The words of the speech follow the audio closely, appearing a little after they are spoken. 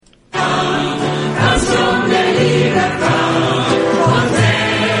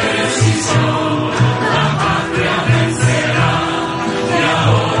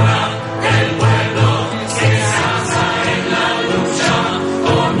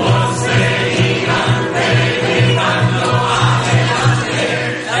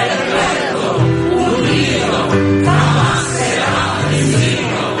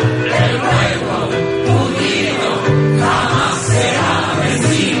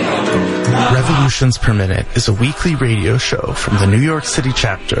Revolutions Per Minute is a weekly radio show from the New York City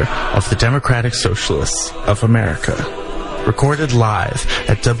chapter of the Democratic Socialists of America. Recorded live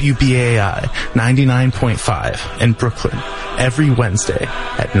at WBAI 99.5 in Brooklyn every Wednesday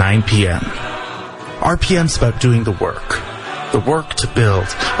at 9 p.m. RPM's about doing the work to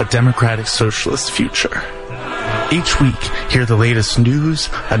build a democratic socialist future. Each week, hear the latest news,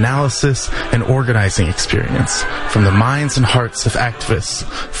 analysis, and organizing experience from the minds and hearts of activists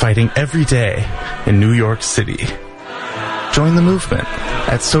fighting every day in New York City. Join the movement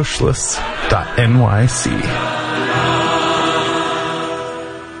at socialists.nyc.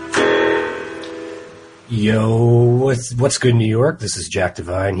 Yo, what's good, New York? This is Jack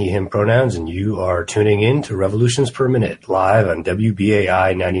Devine, he, him pronouns, and you are tuning in to Revolutions Per Minute, live on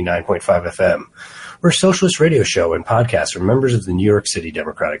WBAI 99.5 FM. We're a socialist radio show and podcast for members of the New York City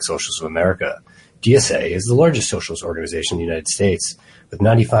Democratic Socialists of America. DSA is the largest socialist organization in the United States, with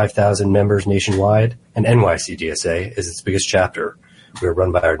 95,000 members nationwide, and NYC DSA is its biggest chapter. We are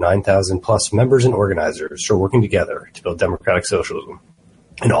run by our 9,000-plus members and organizers who are working together to build democratic socialism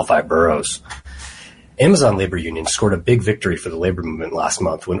in all 5 boroughs. Amazon labor unions scored a big victory for the labor movement last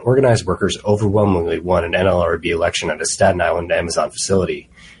month when organized workers overwhelmingly won an NLRB election at a Staten Island Amazon facility.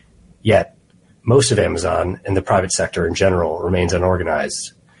 Yet, most of Amazon and the private sector in general remains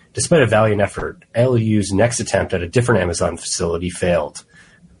unorganized. Despite a valiant effort, ALU's next attempt at a different Amazon facility failed.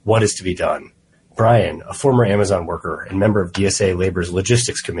 What is to be done? Brian, a former Amazon worker and member of DSA Labor's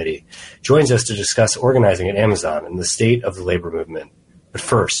Logistics Committee, joins us to discuss organizing at Amazon and the state of the labor movement. But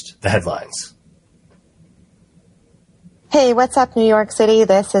first, the headlines. Hey, what's up, New York City?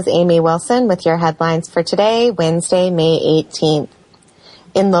 This is Amy Wilson with your headlines for today, Wednesday, May 18th.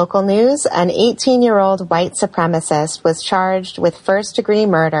 In local news, an 18-year-old white supremacist was charged with first-degree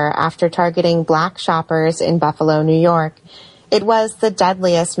murder after targeting black shoppers in Buffalo, New York. It was the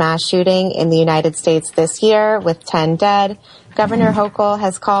deadliest mass shooting in the United States this year, with 10 dead. Governor Hochul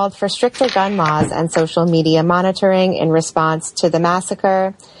has called for stricter gun laws and social media monitoring in response to the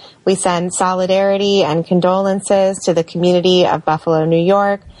massacre. We send solidarity and condolences to the community of Buffalo, New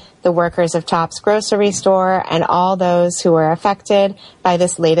York, the workers of Tops Grocery Store, and all those who were affected by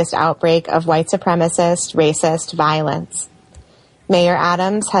this latest outbreak of white supremacist, racist violence. Mayor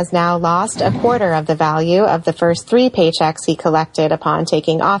Adams has now lost a quarter of the value of the first 3 paychecks he collected upon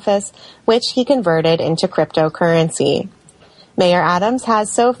taking office, which he converted into cryptocurrency. Mayor Adams has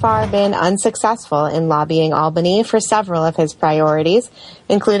so far been unsuccessful in lobbying Albany for several of his priorities,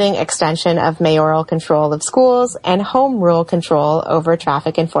 including extension of mayoral control of schools and home rule control over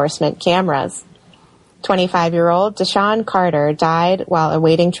traffic enforcement cameras. 25-year-old Deshaun Carter died while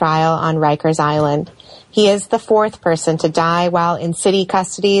awaiting trial on Rikers Island. He is the 4th person to die while in city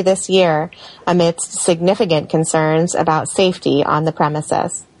custody this year, amidst significant concerns about safety on the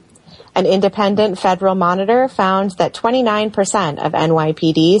premises. An independent federal monitor found that 29% of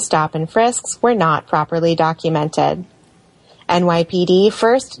NYPD stop and frisks were not properly documented. NYPD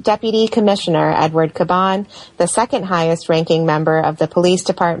First Deputy Commissioner Edward Caban, the second highest ranking member of the police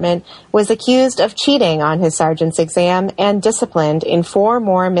department, was accused of cheating on his sergeant's exam and disciplined in 4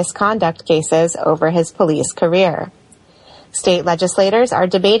 more misconduct cases over his police career. State legislators are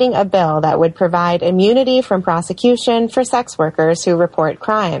debating a bill that would provide immunity from prosecution for sex workers who report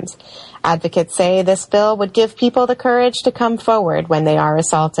crimes. Advocates say this bill would give people the courage to come forward when they are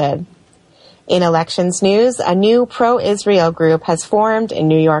assaulted. In elections news, a new pro-Israel group has formed in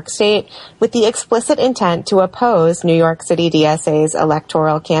New York State with the explicit intent to oppose New York City DSA's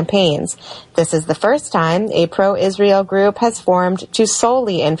electoral campaigns. This is the first time a pro-Israel group has formed to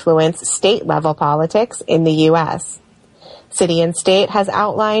solely influence state-level politics in the U.S. City and State has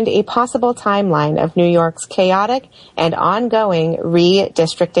outlined a possible timeline of New York's chaotic and ongoing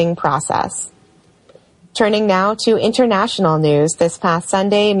redistricting process. Turning now to international news, this past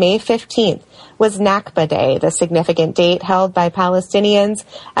Sunday, May 15th, was Nakba Day, the significant date held by Palestinians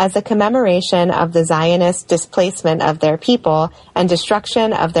as a commemoration of the Zionist displacement of their people and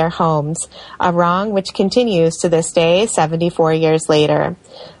destruction of their homes, a wrong which continues to this day, 74 years later.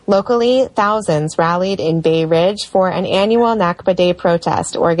 Locally, thousands rallied in Bay Ridge for an annual Nakba Day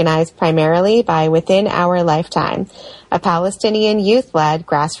protest organized primarily by Within Our Lifetime, a Palestinian youth-led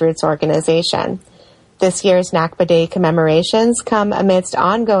grassroots organization. This year's Nakba Day commemorations come amidst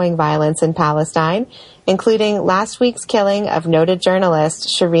ongoing violence in Palestine, including last week's killing of noted journalist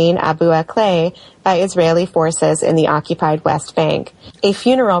Shireen Abu Akleh by Israeli forces in the occupied West Bank. A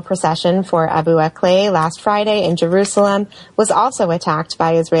funeral procession for Abu Akleh last Friday in Jerusalem was also attacked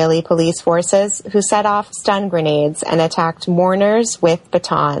by Israeli police forces who set off stun grenades and attacked mourners with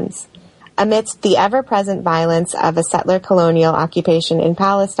batons. Amidst the ever-present violence of a settler colonial occupation in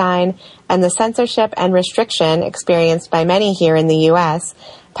Palestine and the censorship and restriction experienced by many here in the U.S.,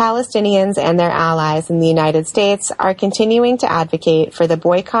 Palestinians and their allies in the United States are continuing to advocate for the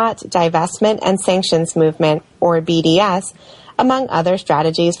boycott, divestment, and sanctions movement, or BDS, among other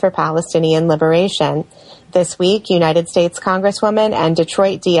strategies for Palestinian liberation. This week, United States Congresswoman and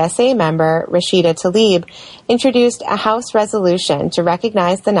Detroit DSA member Rashida Tlaib introduced a House resolution to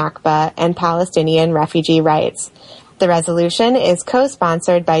recognize the Nakba and Palestinian refugee rights. The resolution is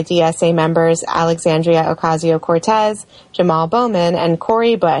co-sponsored by DSA members Alexandria Ocasio-Cortez, Jamal Bowman, and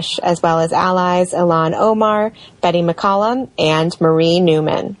Cori Bush, as well as allies Ilhan Omar, Betty McCollum, and Marie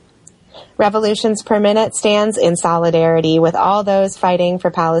Newman. Revolutions Per Minute stands in solidarity with all those fighting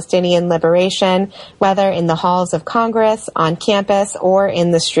for Palestinian liberation, whether in the halls of Congress, on campus, or in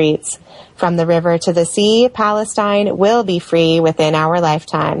the streets. From the river to the sea, Palestine will be free within our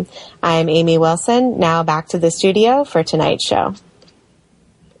lifetime. I'm Amy Wilson. Now back to the studio for tonight's show.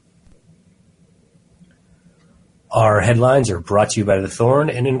 Our headlines are brought to you by The Thorn,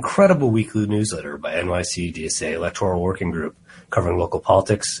 an incredible weekly newsletter by NYC DSA Electoral Working Group, covering local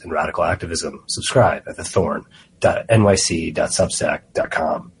politics and radical activism. Subscribe at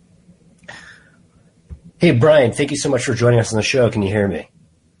thethorn.nyc.substack.com. Hey, Brian, thank you so much for joining us on the show. Can you hear me?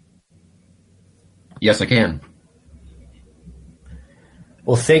 Yes, I can.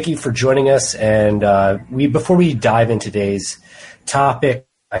 Well, thank you for joining us. And before we dive into today's topic,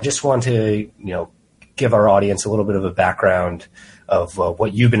 I just want to, give our audience a little bit of a background of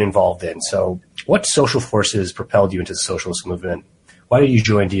what you've been involved in. So what social forces propelled you into the socialist movement? Why did you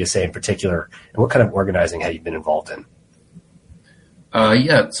join DSA in particular? And what kind of organizing have you been involved in?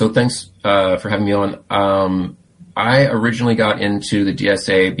 So thanks for having me on. I originally got into the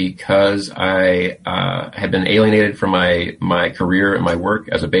DSA because I had been alienated from my career and my work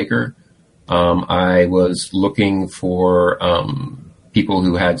as a baker. I was looking for people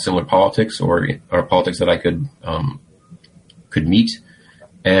who had similar politics or politics that I could meet.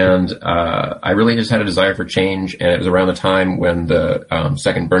 And I really just had a desire for change, and it was around the time when the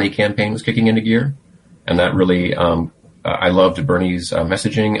second Bernie campaign was kicking into gear. And that really, I loved Bernie's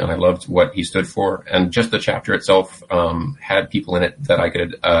messaging, and I loved what he stood for. And just the chapter itself had people in it that I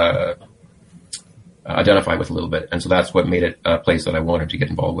could identify with a little bit. And so that's what made it a place that I wanted to get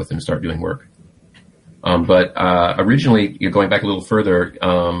involved with and start doing work. But originally, going back a little further,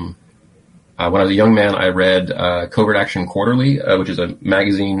 when I was a young man, I read Covert Action Quarterly, which is a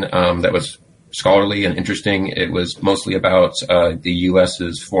magazine that was scholarly and interesting. It was mostly about the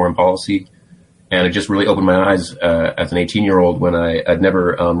U.S.'s foreign policy, and it just really opened my eyes as an 18-year-old when I had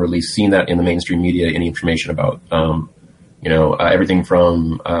never really seen that in the mainstream media, any information about, everything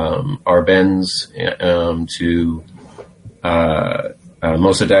from Arbenz to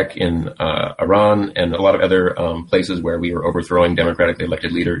Mossadegh in Iran and a lot of other places where we were overthrowing democratically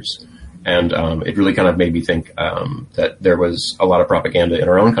elected leaders. And it really kind of made me think that there was a lot of propaganda in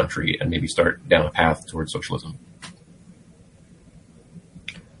our own country and maybe start down a path towards socialism.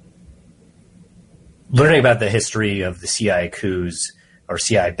 Learning about the history of the CIA coups or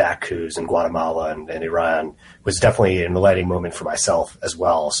CIA-backed coups in Guatemala and Iran was definitely an enlightening moment for myself as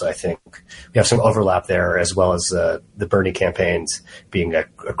well. So I think we have some overlap there, as well as the Bernie campaigns being a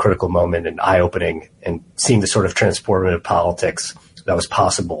critical moment and eye-opening, and seeing the sort of transformative politics that was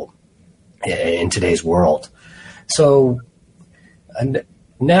possible in today's world. So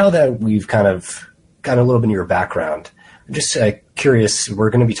now that we've kind of gotten a little bit of your background, I'm just curious, we're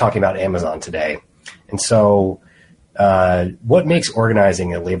going to be talking about Amazon today. And so what makes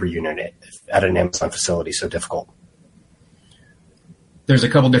organizing a labor unit at an Amazon facility so difficult? There's a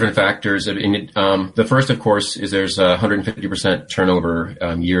couple different factors. The first, of course, is there's 150% turnover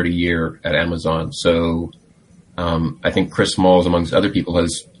year to year at Amazon. So I think Chris Smalls, amongst other people,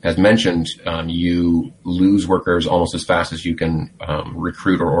 has mentioned you lose workers almost as fast as you can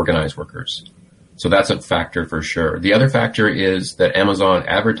recruit or organize workers. So that's a factor for sure. The other factor is that Amazon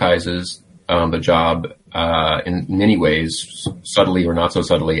advertises the job in many ways, subtly or not so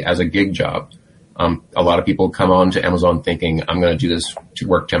subtly, as a gig job. A lot of people come on to Amazon thinking, I'm going to do this to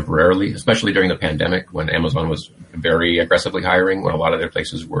work temporarily, especially during the pandemic when Amazon was very aggressively hiring when a lot of their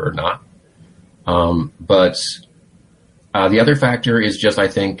places were not. But the other factor is just, I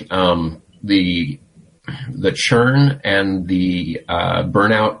think, the churn and the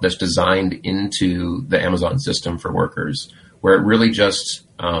burnout that's designed into the Amazon system for workers, where it really just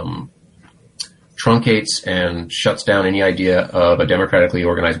truncates and shuts down any idea of a democratically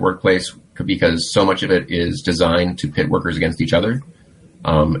organized workplace, because so much of it is designed to pit workers against each other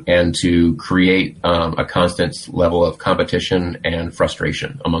and to create a constant level of competition and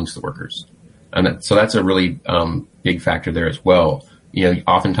frustration amongst the workers. And so that's a really big factor there as well.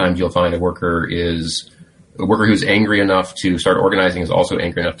 Oftentimes you'll find a worker who's angry enough to start organizing is also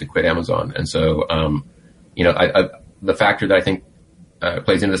angry enough to quit Amazon. And so, the factor that I think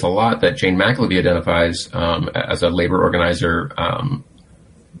plays into this a lot that Jane McAlevey identifies as a labor organizer,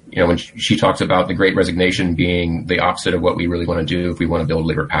 when she talks about the Great Resignation being the opposite of what we really want to do if we want to build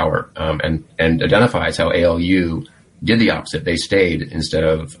labor power, and identifies how ALU did the opposite. They stayed instead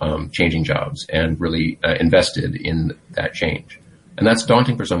of changing jobs and really invested in that change. And that's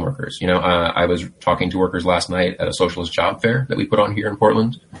daunting for some workers. I was talking to workers last night at a socialist job fair that we put on here in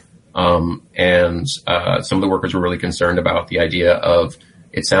Portland. And some of the workers were really concerned about the idea of,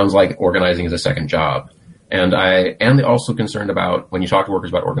 it sounds like organizing is a second job. And I am also concerned about, when you talk to workers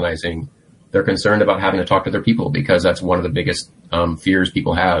about organizing, they're concerned about having to talk to their people, because that's one of the biggest fears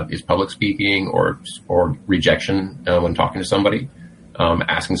people have is public speaking or rejection when talking to somebody,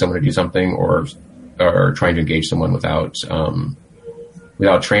 asking someone to do something or trying to engage someone without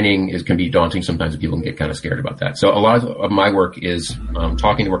training can be daunting sometimes, and people can get kind of scared about that. So a lot of my work is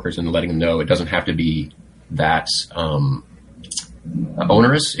talking to workers and letting them know it doesn't have to be that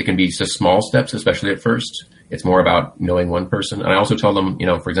onerous. It can be just small steps, especially at first. It's more about knowing one person. And I also tell them,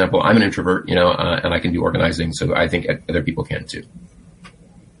 for example, I'm an introvert, and I can do organizing, so I think other people can too.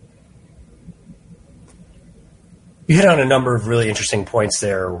 You hit on a number of really interesting points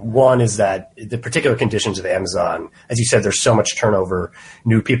there. One is that the particular conditions of Amazon, as you said, there's so much turnover.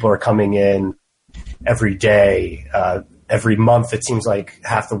 New people are coming in every day. Every month, it seems like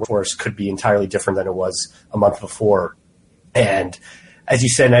half the workforce could be entirely different than it was a month before. And as you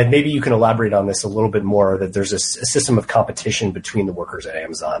said, and maybe you can elaborate on this a little bit more, that there's a system of competition between the workers at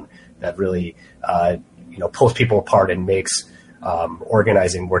Amazon that really pulls people apart and makes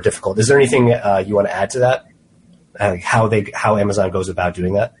organizing more difficult. Is there anything you want to add to that? How Amazon goes about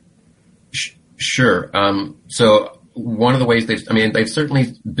doing that? Sure. So one of the ways they've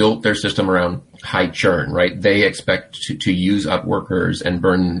certainly built their system around high churn, right? They expect to use up workers and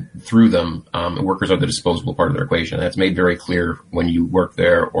burn through them. Workers are the disposable part of their equation. That's made very clear when you work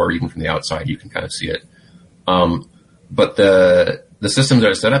there, or even from the outside, you can kind of see it. But the system that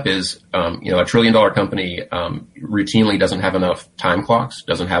are set up is, a $1 trillion company routinely doesn't have enough time clocks,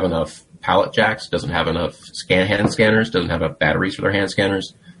 doesn't have enough pallet jacks, doesn't have enough hand scanners, doesn't have enough batteries for their hand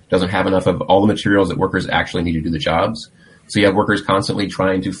scanners, doesn't have enough of all the materials that workers actually need to do the jobs. So you have workers constantly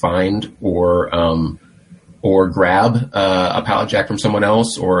trying to find or grab a pallet jack from someone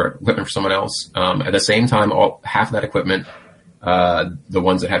else or equipment from someone else. At the same time, half of that equipment, the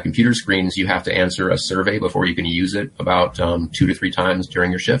ones that have computer screens, you have to answer a survey before you can use it about 2 to 3 times during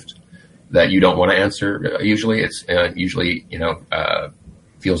your shift that you don't want to answer. Usually it's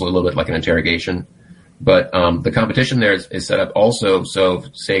feels a little bit like an interrogation. But the competition there is set up also. So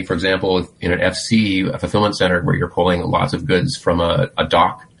say, for example, in an FC, a fulfillment center where you're pulling lots of goods from a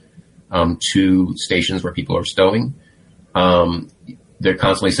dock to stations where people are stowing, they're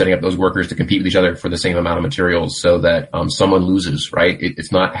constantly setting up those workers to compete with each other for the same amount of materials so that someone loses, right?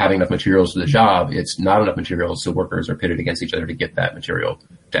 It's not having enough materials for the job. It's not enough materials, so workers are pitted against each other to get that material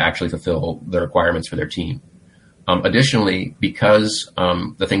to actually fulfill the requirements for their team. Additionally, because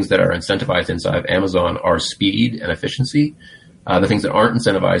the things that are incentivized inside of Amazon are speed and efficiency, the things that aren't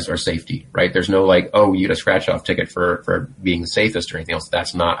incentivized are safety, right? There's no you get a scratch-off ticket for being the safest or anything else.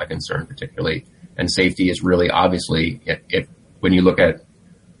 That's not a concern particularly. And safety is really obviously, when you look at,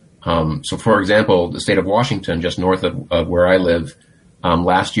 so for example, the state of Washington, just north of where I live,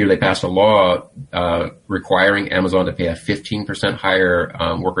 last year they passed a law requiring Amazon to pay a 15% higher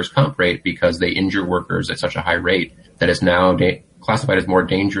workers' comp rate because they injure workers at such a high rate that is now classified as more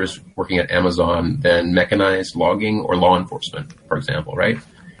dangerous working at Amazon than mechanized logging or law enforcement, for example, right?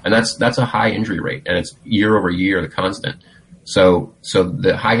 And that's a high injury rate, and it's year over year, the constant. So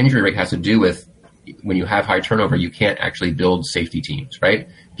the high injury rate has to do with when you have high turnover, you can't actually build safety teams, right?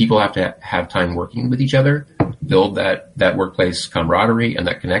 People have to have time working with each other, build that workplace camaraderie and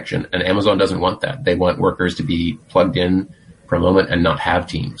that connection. And Amazon doesn't want that. They want workers to be plugged in for a moment and not have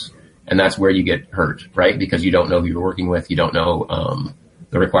teams. And that's where you get hurt, right? Because you don't know who you're working with. You don't know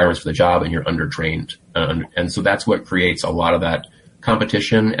the requirements for the job, and you're undertrained. And so that's what creates a lot of that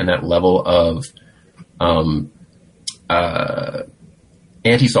competition and that level of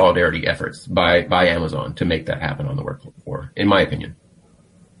anti-solidarity efforts by Amazon to make that happen on the work floor, in my opinion.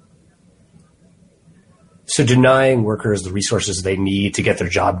 So denying workers the resources they need to get their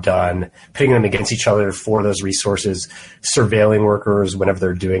job done, pitting them against each other for those resources, surveilling workers whenever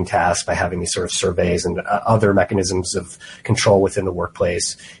they're doing tasks by having these sort of surveys and other mechanisms of control within the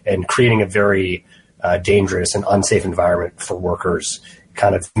workplace, and creating a very dangerous and unsafe environment for workers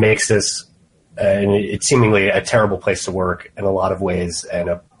kind of makes this and it's seemingly a terrible place to work in a lot of ways, and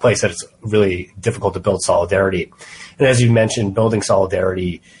a place that it's really difficult to build solidarity. And as you mentioned, building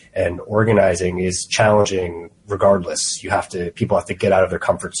solidarity and organizing is challenging regardless. People have to get out of their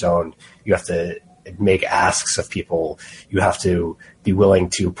comfort zone. You have to make asks of people. You have to be willing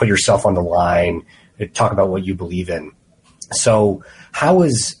to put yourself on the line, talk about what you believe in. So how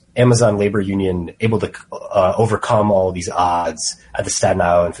is Amazon Labor Union able to overcome all of these odds at the Staten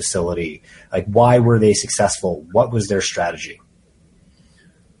Island facility? Like, why were they successful? What was their strategy?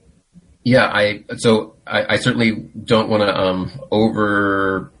 Yeah, I certainly don't want to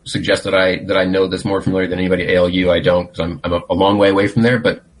over suggest that I know this more familiar than anybody at ALU. I don't, because I'm a long way away from there.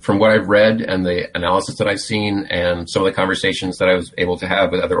 But from what I've read and the analysis that I've seen and some of the conversations that I was able to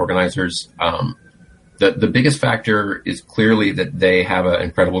have with other organizers, the biggest factor is clearly that they have an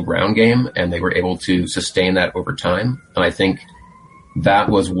incredible ground game, and they were able to sustain that over time. And I think that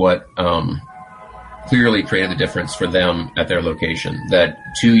was what clearly created the difference for them at their location. That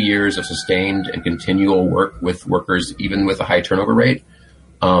 2 years of sustained and continual work with workers, even with a high turnover rate,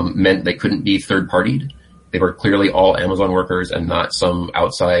 meant they couldn't be third-partied. They were clearly all Amazon workers and not some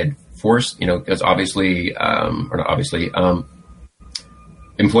outside force, because obviously,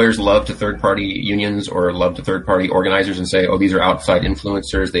 employers love to third-party unions or love to third-party organizers and say, "Oh, these are outside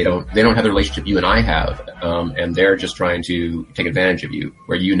influencers. They don't have the relationship you and I have, and they're just trying to take advantage of you,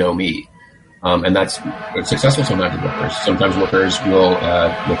 where you know me." And that's successful sometimes with workers. Sometimes workers will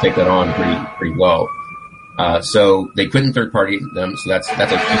take that on pretty well. So they couldn't third-party them. So that's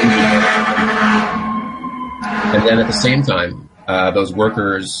a huge. And then at the same time, those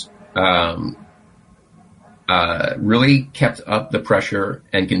workers really kept up the pressure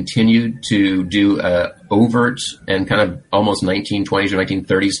and continued to do overt and kind of almost 1920s or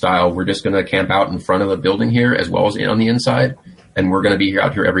 1930s style. We're just going to camp out in front of a building here as well as on the inside, and we're going to be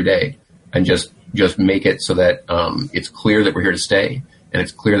out here every day and just make it so that it's clear that we're here to stay and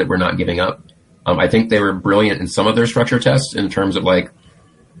it's clear that we're not giving up. I think they were brilliant in some of their structure tests in terms of like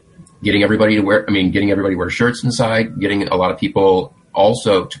getting everybody to wear shirts inside, getting a lot of people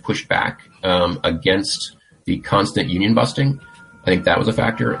also to push back against the constant union busting. I think that was a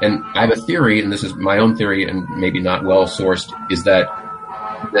factor. And I have a theory, and this is my own theory and maybe not well sourced, is that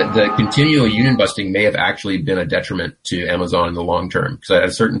the continual union busting may have actually been a detriment to Amazon in the long term. Because at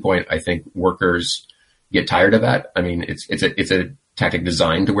a certain point, I think workers get tired of that. I mean, it's a tactic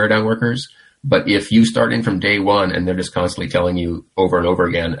designed to wear down workers. But if you start in from day one and they're just constantly telling you over and over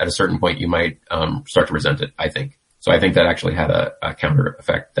again, at a certain point you might start to resent it, I think. So I think that actually had a counter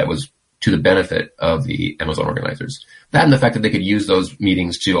effect that was to the benefit of the Amazon organizers. That and the fact that they could use those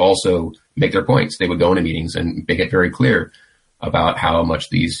meetings to also make their points. They would go into meetings and make it very clear about how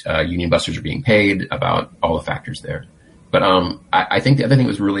much these union busters are being paid, about all the factors there. But I think the other thing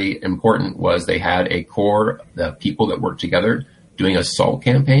that was really important was they had a core, the people that worked together doing a SALT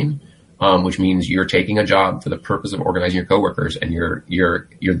campaign, which means you're taking a job for the purpose of organizing your coworkers, and you're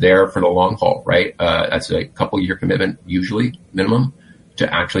there for the long haul, right? That's a couple-year commitment, usually minimum,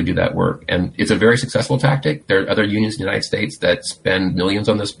 to actually do that work. And it's a very successful tactic. There are other unions in the United States that spend millions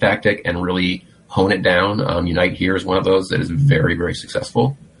on this tactic and really hone it down. Unite Here is one of those that is very, very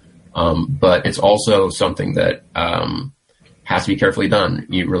successful. But it's also something that has to be carefully done.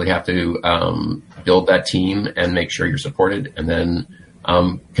 You really have to build that team and make sure you're supported, and then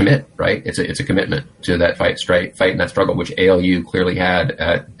commit, right? It's a commitment to that fight and that struggle, which ALU clearly had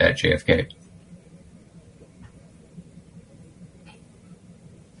at JFK.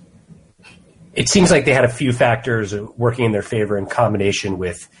 It seems like they had a few factors working in their favor in combination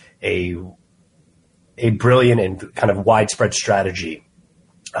with a brilliant and kind of widespread strategy,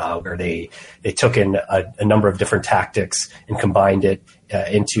 where they took in a number of different tactics and combined it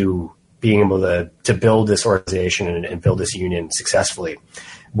into being able to build this organization and build this union successfully.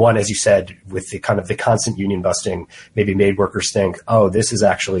 One, as you said, with the kind of the constant union busting, maybe made workers think, oh, this is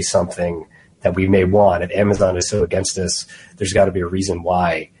actually something that we may want. If Amazon is so against this, there's got to be a reason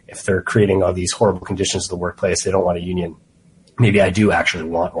why. If they're creating all these horrible conditions in the workplace, they don't want a union. Maybe I do actually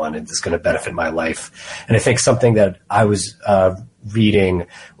want one, and it's going to benefit my life. And I think something that I was reading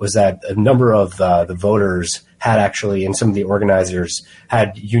was that a number of the voters had actually, and some of the organizers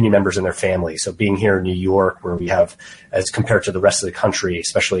had union members in their family. So being here in New York, where we have, as compared to the rest of the country,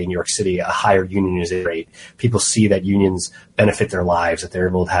 especially in New York City, a higher unionization rate, people see that unions benefit their lives, that they're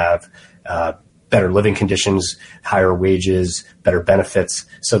able to have better living conditions, higher wages, better benefits.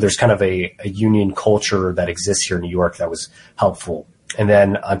 So there's kind of a union culture that exists here in New York that was helpful. And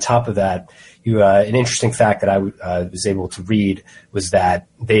then on top of that, an interesting fact that I was able to read was that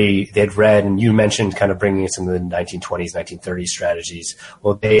they had read, and you mentioned kind of bringing in some of the 1920s, 1930s strategies.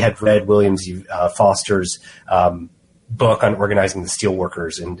 Well, they had read Williams Foster's book on organizing the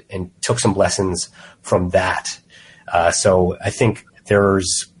steelworkers and took some lessons from that. So I think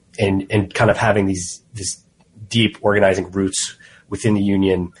there's in kind of having this deep organizing roots within the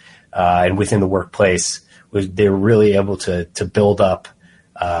union and within the workplace, they were really able to build up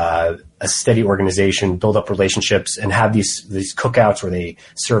a steady organization, build up relationships, and have these cookouts where they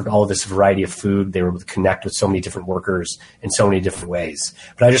served all of this variety of food. They were able to connect with so many different workers in so many different ways.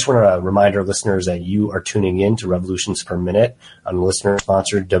 But I just want to remind our listeners that you are tuning in to Revolutions Per Minute on the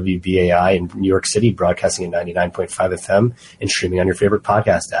listener-sponsored WBAI in New York City, broadcasting at 99.5 FM and streaming on your favorite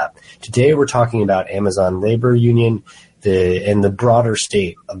podcast app. Today we're talking about Amazon Labor Union and the broader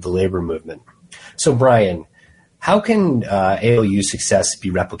state of the labor movement. So, Brian, how can ALU's success be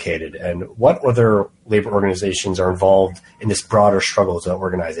replicated, and what other labor organizations are involved in this broader struggle to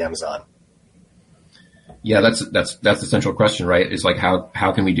organize Amazon? Yeah, that's the central question, right? Is like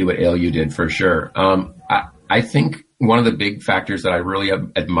how can we do what ALU did, for sure. I think one of the big factors that I really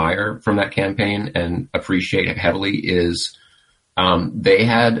admire from that campaign and appreciate heavily is they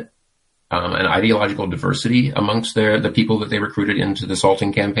had an ideological diversity amongst the people that they recruited into the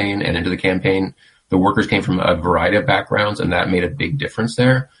Salting campaign and into the campaign. The workers came from a variety of backgrounds, and that made a big difference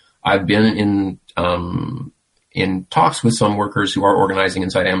there. I've been in talks with some workers who are organizing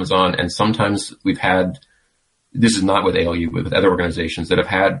inside Amazon, and sometimes we've had, this is not with ALU, but with other organizations that have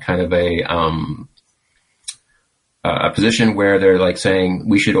had kind of a position where they're like saying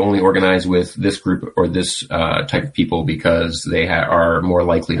we should only organize with this group or this type of people because they are more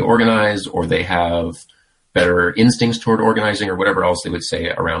likely to organize, or they have better instincts toward organizing, or whatever else they would say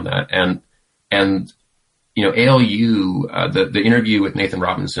around that. And you know, ALU, the interview with Nathan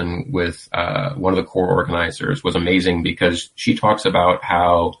Robinson with one of the core organizers was amazing, because she talks about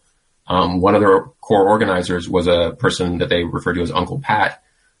how one of their core organizers was a person that they refer to as Uncle Pat,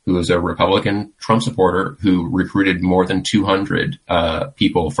 who is a Republican Trump supporter who recruited more than 200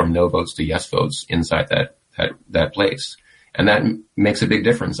 people from no votes to yes votes inside that place. And that makes a big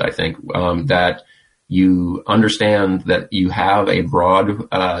difference, I think, that you understand that you have a broad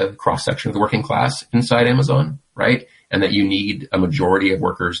cross-section of the working class inside Amazon, right? And that you need a majority of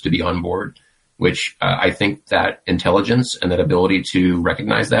workers to be on board, which I think that intelligence and that ability to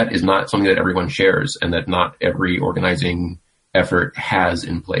recognize that is not something that everyone shares, and that not every organizing effort has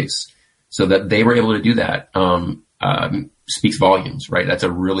in place. So that they were able to do that speaks volumes, right? That's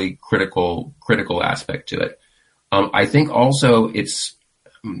a really critical aspect to it. I think also it's,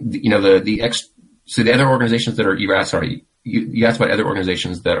 you know, so the other organizations that are, you asked about other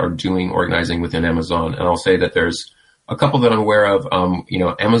organizations that are doing organizing within Amazon. And I'll say that there's a couple that I'm aware of. You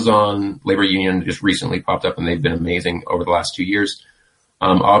know, Amazon Labor Union just recently popped up, and they've been amazing over the last 2 years.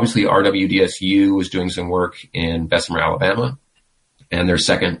 Obviously RWDSU was doing some work in Bessemer, Alabama, and their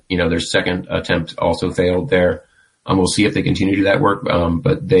second attempt also failed there. We'll see if they continue to do that work.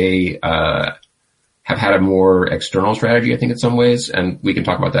 But they, have had a more external strategy, I think, in some ways, and we can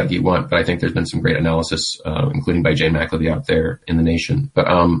talk about that if you want, but I think there's been some great analysis, including by Jay McLevy out there in The Nation. But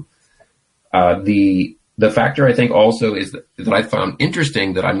the factor I think also is that I found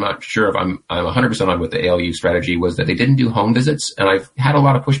interesting, that I'm not sure if I'm 100% on with the ALU strategy, was that they didn't do home visits, and I've had a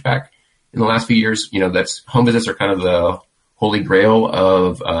lot of pushback in the last few years. You know, that's home visits are kind of the holy grail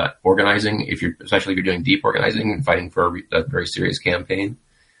of organizing, especially if you're doing deep organizing and fighting for a very serious campaign.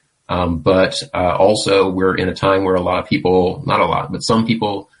 But also we're in a time where a lot of people, not a lot, but some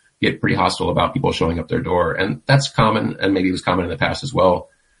people get pretty hostile about people showing up their door. And that's common, and maybe it was common in the past as well.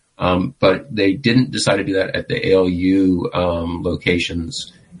 But they didn't decide to do that at the ALU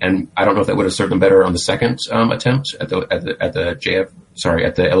locations. And I don't know if that would have served them better on the second attempt at the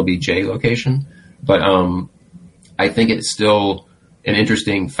LBJ location. But I think it's still an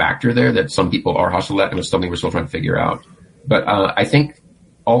interesting factor there that some people are hostile to that, and it's something we're still trying to figure out. But I think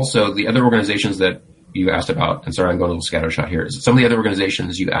also the other organizations that you asked about, and sorry, I'm going a little scattershot here, some of the other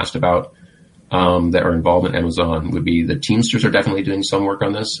organizations you asked about that are involved in Amazon would be the Teamsters are definitely doing some work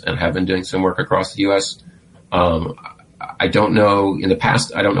on this and have been doing some work across the U.S. I don't know, in the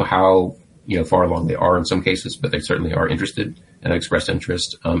past, I don't know how far along they are in some cases, but they certainly are interested and have expressed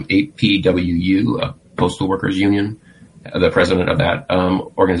interest. APWU, a Postal Workers Union, the president of that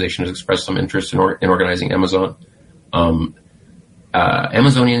organization has expressed some interest in organizing Amazon.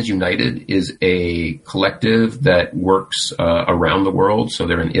 Amazonians United is a collective that works around the world. So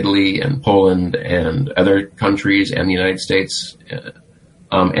they're in Italy and Poland and other countries and the United States.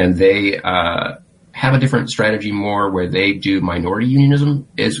 And they have a different strategy more where they do minority unionism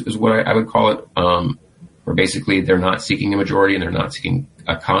is what I would call it, where basically they're not seeking a majority and they're not seeking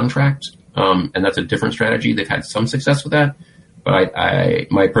a contract. And that's a different strategy. They've had some success with that, but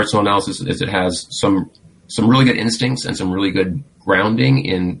my personal analysis is it has some really good instincts and some really good grounding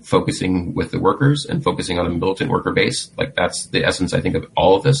in focusing with the workers and focusing on a militant worker base. Like that's the essence, I think, of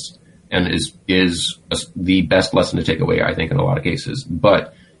all of this, and is the best lesson to take away, I think, in a lot of cases.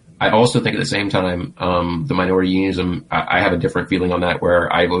 But I also think at the same time, the minority unionism, I have a different feeling on that,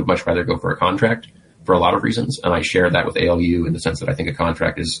 where I would much rather go for a contract for a lot of reasons. And I share that with ALU in the sense that I think a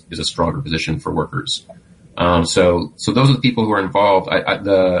contract is a stronger position for workers. So those are the people who are involved.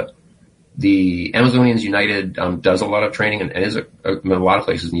 The Amazonians United does a lot of training and is in a lot of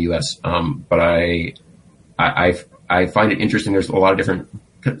places in the U.S. But I find it interesting. There's a lot of different,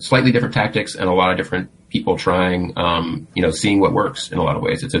 slightly different tactics and a lot of different people trying, seeing what works in a lot of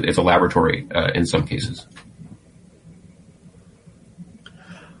ways. It's a laboratory in some cases.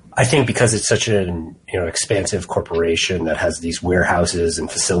 I think because it's such an expansive corporation that has these warehouses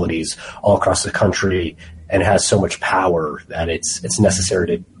and facilities all across the country and has so much power that it's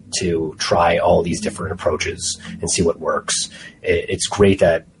necessary to try all these different approaches and see what works. It's great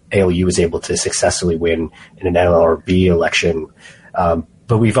that ALU was able to successfully win in an NLRB election,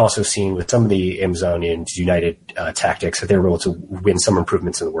 but we've also seen with some of the Amazonians United tactics that they were able to win some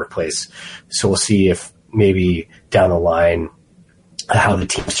improvements in the workplace. So we'll see if maybe down the line how the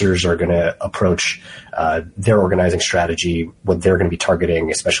Teamsters are going to approach their organizing strategy, what they're going to be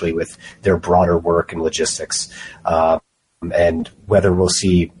targeting, especially with their broader work and logistics, and whether we'll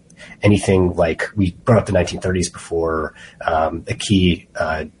see anything like we brought up the 1930s before, a key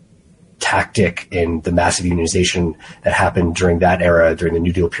tactic in the massive unionization that happened during that era, during the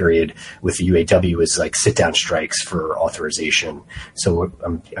New Deal period with the UAW, was like sit-down strikes for authorization. So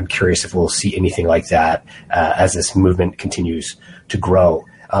I'm curious if we'll see anything like that as this movement continues to grow.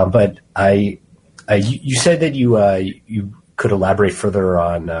 But you said that you could elaborate further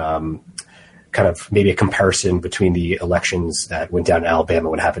on kind of maybe a comparison between the elections that went down in Alabama and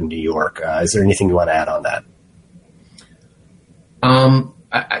what happened in New York. Is there anything you want to add on that?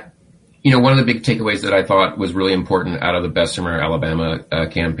 One of the big takeaways that I thought was really important out of the Bessemer, Alabama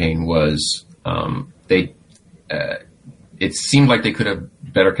campaign was it seemed like they could have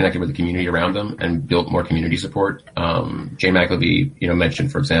better connected with the community around them and built more community support. Jay McAlevey,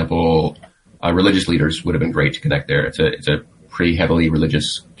 mentioned, for example, religious leaders would have been great to connect there. It's a pretty heavily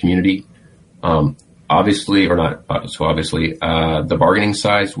religious community. Obviously, or not so obviously, the bargaining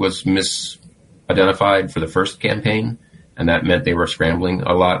size was misidentified for the first campaign, and that meant they were scrambling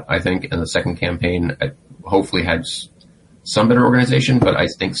a lot, I think. And the second campaign hopefully had some better organization, but I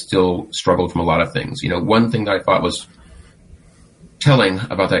think still struggled from a lot of things. One thing that I thought was telling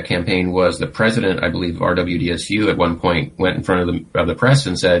about that campaign was the president, I believe, of RWDSU at one point went in front of the press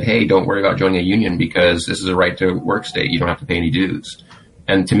and said, "Hey, don't worry about joining a union because this is a right to work state. You don't have to pay any dues."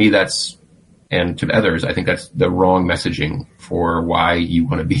 And to me, and to others, I think that's the wrong messaging for why you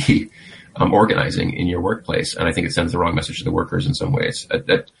want to be organizing in your workplace. And I think it sends the wrong message to the workers in some ways.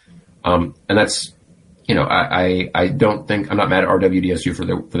 And that's, I don't think, I'm not mad at RWDSU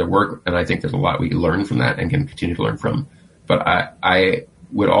for their work. And I think there's a lot we can learn from that and can continue to learn from. But I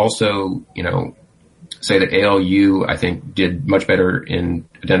would also, say that ALU, I think, did much better in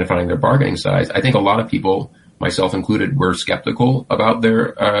identifying their bargaining size. I think a lot of people, myself included, were skeptical about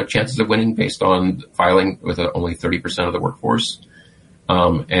their chances of winning based on filing with only 30% of the workforce.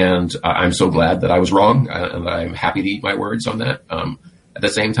 And I'm so glad that I was wrong, and I'm happy to eat my words on that. At the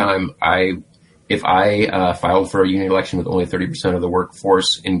same time, if I filed for a union election with only 30% of the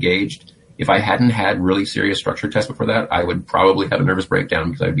workforce engaged, if I hadn't had really serious structure tests before that, I would probably have a nervous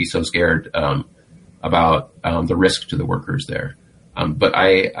breakdown because I'd be so scared about the risk to the workers there. But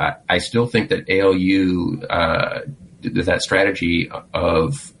I still think that ALU, that strategy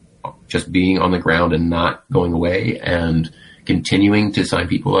of just being on the ground and not going away and continuing to sign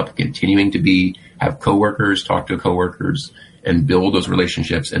people up, continuing to have coworkers, talk to coworkers, and build those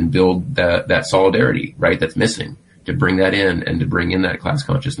relationships and build that solidarity, right, that's missing, to bring that in and to bring in that class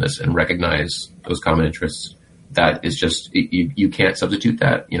consciousness and recognize those common interests. That is just, you can't substitute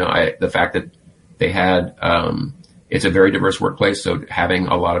that. The fact that they had, it's a very diverse workplace, so having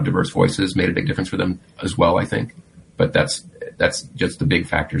a lot of diverse voices made a big difference for them as well, I think. But that's just the big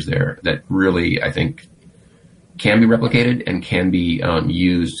factors there that really, I think, can be replicated and can be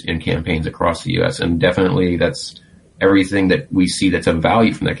used in campaigns across the U.S. And definitely that's everything that we see that's of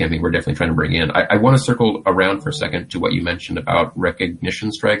value from that campaign we're definitely trying to bring in. I want to circle around for a second to what you mentioned about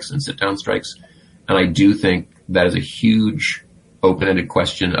recognition strikes and sit-down strikes. And I do think that is a huge open-ended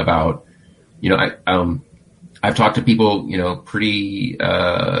question about I've talked to people, pretty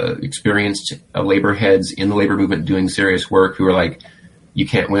experienced labor heads in the labor movement doing serious work who are like, you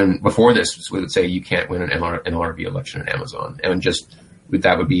can't win. Before this, we would say you can't win an NLRB election at Amazon, and just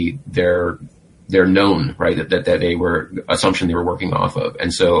that would be their known, right? That they were assumption they were working off of,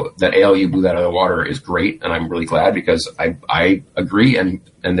 and so that ALU blew that out of the water is great, and I'm really glad because I agree, and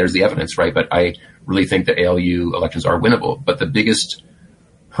there's the evidence, right? But I really think that ALU elections are winnable. But the biggest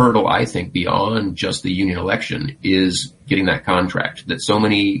hurdle, I think, beyond just the union election is getting that contract that so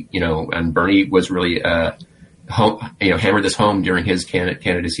many, and Bernie was really, hammered this home during his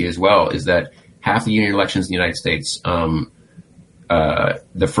candidacy as well, is that half the union elections in the United States,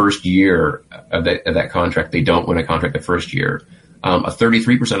 the first year of that contract, they don't win a contract the first year.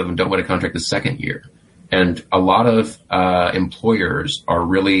 33% of them don't win a contract the second year. And a lot of employers are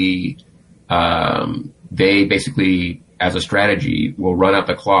really, they basically, as a strategy, will run out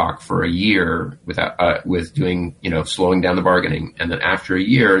the clock for a year with doing, slowing down the bargaining. And then after a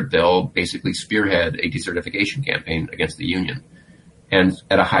year, they'll basically spearhead a decertification campaign against the union. And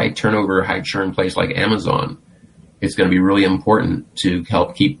at a high turnover, high churn place like Amazon, it's going to be really important to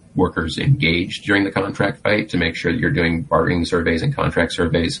help keep workers engaged during the contract fight, to make sure that you're doing bargaining surveys and contract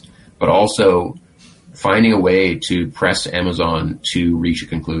surveys, but also finding a way to press Amazon to reach a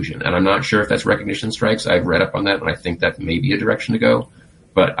conclusion. And I'm not sure if that's recognition strikes. I've read up on that, and I think that may be a direction to go.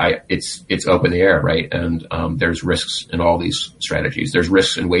 But it's up in the air, right? And there's risks in all these strategies. There's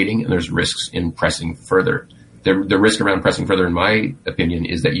risks in waiting, and there's risks in pressing further. The risk around pressing further, in my opinion,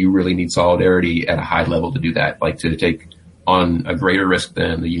 is that you really need solidarity at a high level to do that, like to take on a greater risk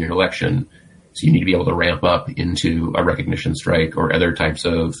than the union election. So you need to be able to ramp up into a recognition strike or other types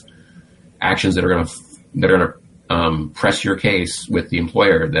of actions that are going to press your case with the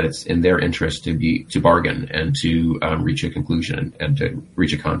employer that it's in their interest to bargain and to reach a conclusion and to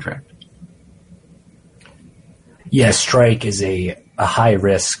reach a contract. Yeah, strike is a high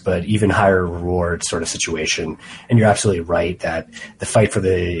risk but even higher reward sort of situation. And you're absolutely right that the fight for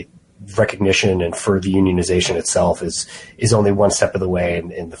the recognition and for the unionization itself is only one step of the way,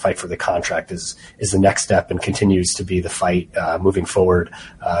 and the fight for the contract is the next step and continues to be the fight moving forward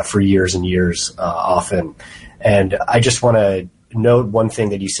for years and years often. And I just want to note one thing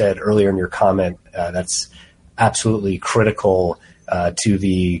that you said earlier in your comment that's absolutely critical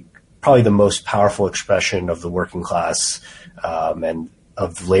to probably the most powerful expression of the working class and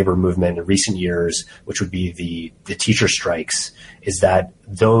of the labor movement in recent years, which would be the teacher strikes, is that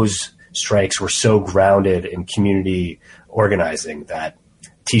those strikes were so grounded in community organizing that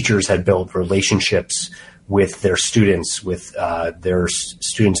teachers had built relationships with their students, with their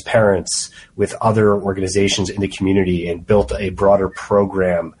students' parents, with other organizations in the community, and built a broader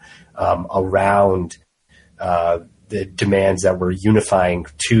program around the demands that were unifying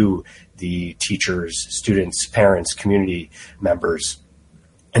to the teachers, students, parents, community members.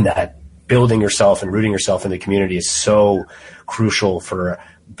 And that building yourself and rooting yourself in the community is so crucial for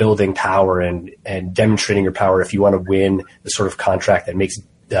building power and demonstrating your power if you want to win the sort of contract that makes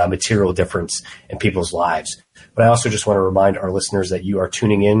a material difference in people's lives. But I also just want to remind our listeners that you are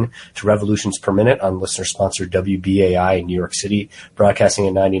tuning in to Revolutions Per Minute on listener-sponsored WBAI in New York City, broadcasting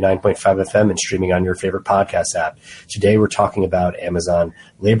at 99.5 FM and streaming on your favorite podcast app. Today we're talking about Amazon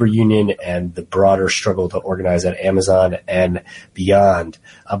Labor Union and the broader struggle to organize at Amazon and beyond.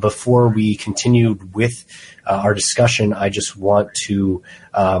 Before we continue with our discussion, I just want to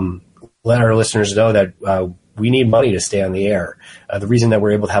let our listeners know that we need money to stay on the air. The reason that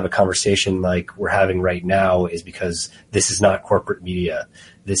we're able to have a conversation like we're having right now is because this is not corporate media.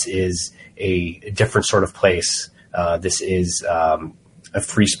 This is a different sort of place. This is a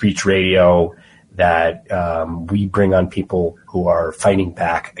free speech radio that we bring on people who are fighting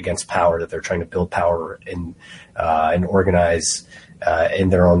back against power, that they're trying to build power and organize in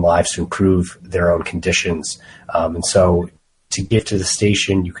their own lives to improve their own conditions. And so to get to the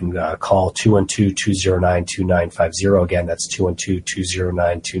station, you can call 212-209-2950. Again, that's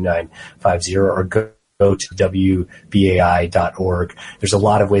 212-209-2950, or go to WBAI.org. There's a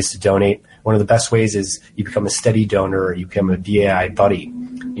lot of ways to donate. One of the best ways is you become a steady donor, or you become a BAI buddy.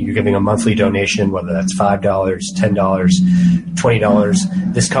 You're giving a monthly donation, whether that's $5, $10,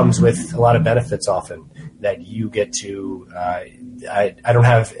 $20. This comes with a lot of benefits often that you get to I don't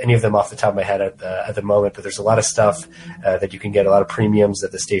have any of them off the top of my head at the moment, but there's a lot of stuff that you can get, a lot of premiums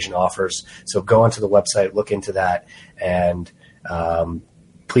that the station offers. So go onto the website, look into that, and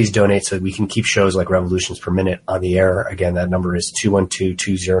please donate so that we can keep shows like Revolutions Per Minute on the air. Again, that number is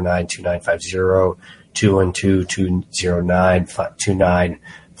 212-209-2950,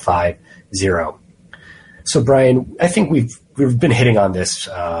 212-209-2950. So, Brian, I think we've been hitting on this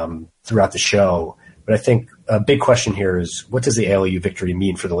throughout the show. But I think a big question here is, what does the ALU victory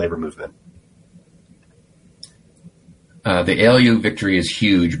mean for the labor movement? The ALU victory is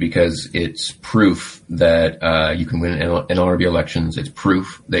huge because it's proof that you can win NLRB elections. It's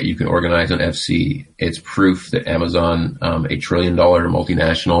proof that you can organize an FC. It's proof that Amazon, $1 trillion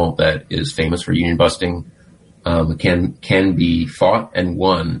multinational that is famous for union busting, can be fought and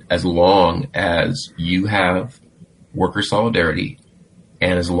won as long as you have worker solidarity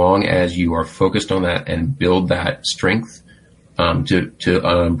and as long as you are focused on that and build that strength to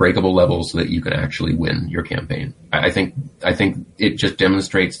unbreakable levels so that you can actually win your campaign. I think it just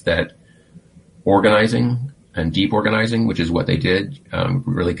demonstrates that organizing and deep organizing, which is what they did,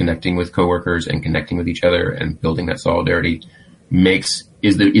 really connecting with coworkers and connecting with each other and building that solidarity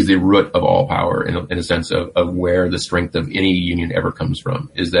is the root of all power in a sense of where the strength of any union ever comes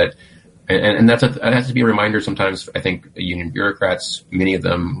from. Is that, and that has to be a reminder sometimes. I think union bureaucrats, many of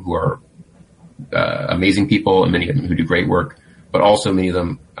them who are amazing people and many of them who do great work, but also many of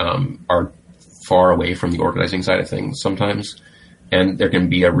them are far away from the organizing side of things sometimes. And there can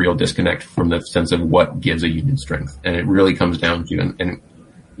be a real disconnect from the sense of what gives a union strength. And it really comes down to,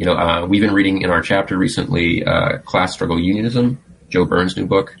 we've been reading in our chapter recently, Class Struggle Unionism, Joe Burns' new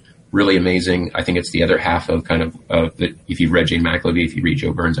book, really amazing. I think it's the other half of if you've read Jane McAlevey, if you read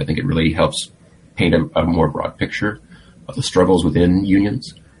Joe Burns, I think it really helps paint a more broad picture of the struggles within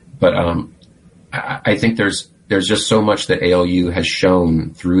unions. But I think there's just so much that ALU has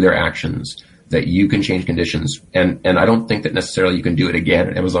shown through their actions that you can change conditions. And I don't think that necessarily you can do it again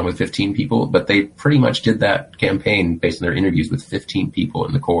at Amazon with 15 people, but they pretty much did that campaign based on their interviews with 15 people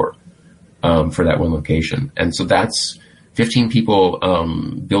in the core for that one location. And so that's 15 people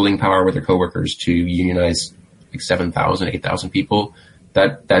building power with their coworkers to unionize like 7,000, 8,000 people.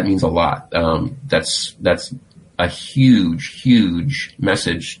 That means a lot. That's a huge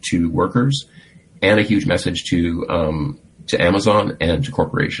message to workers and a huge message to Amazon and to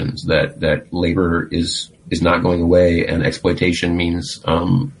corporations that labor is not going away and exploitation means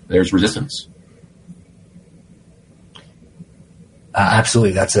there's resistance.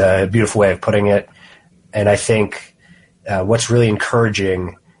 Absolutely. That's a beautiful way of putting it. And I think what's really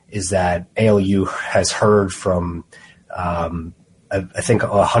encouraging is that ALU has heard from, I think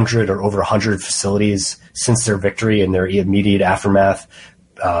 100 or over 100 facilities since their victory and their immediate aftermath,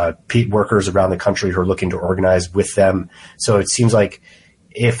 workers around the country who are looking to organize with them. So it seems like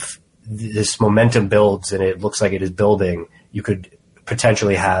if this momentum builds, and it looks like it is building, you could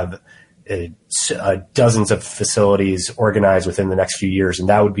potentially have dozens of facilities organized within the next few years. And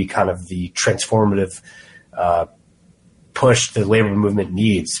that would be kind of the transformative push the labor movement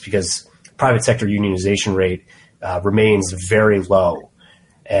needs, because private sector unionization rate remains very low,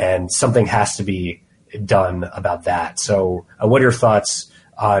 and something has to be done about that. So what are your thoughts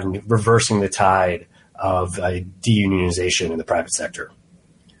on reversing the tide of deunionization in the private sector?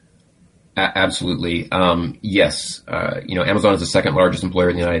 Absolutely. Yes. Amazon is the second largest employer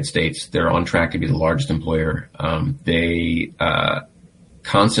in the United States. They're on track to be the largest employer. They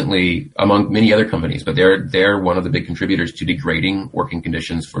constantly, among many other companies, but they're one of the big contributors to degrading working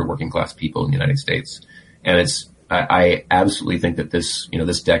conditions for working class people in the United States. And I absolutely think that this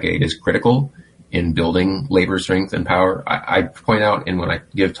decade is critical in building labor strength and power. I point out, and when I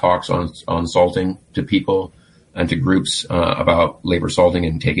give talks on salting to people and to groups about labor salting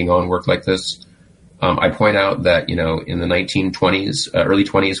and taking on work like this, I point out that in the 1920s, early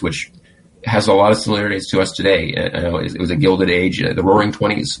 20s, which has a lot of similarities to us today. It was a gilded age, the Roaring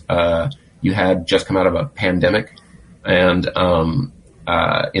 20s. You had just come out of a pandemic, and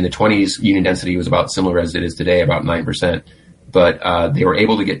in the 20s, union density was about similar as it is today, about 9%. But they were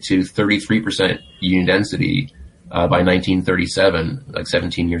able to get to 33% union density by 1937, like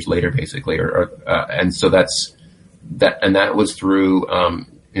 17 years later, basically. And so that was through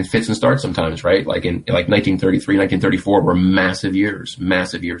in fits and starts sometimes, right? Like 1933, 1934 were massive years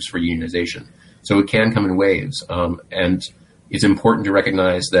for unionization. So it can come in waves, and it's important to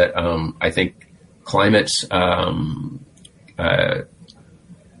recognize that I think climate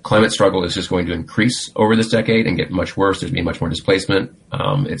struggle is just going to increase over this decade and get much worse. There's going to be much more displacement.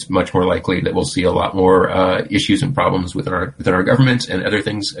 It's much more likely that we'll see a lot more issues and problems within our government and other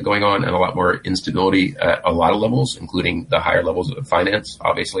things going on, and a lot more instability at a lot of levels, including the higher levels of finance.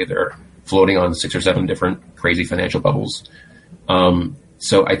 Obviously, they're floating on 6 or 7 different crazy financial bubbles.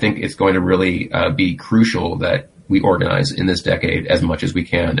 So I think it's going to really be crucial that we organize in this decade as much as we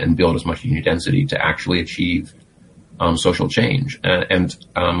can and build as much union density to actually achieve social change. And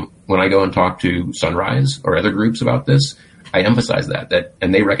when I go and talk to Sunrise or other groups about this, emphasize that,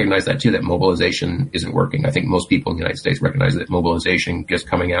 and they recognize that too, that mobilization isn't working. I think most people in the United States recognize that mobilization, just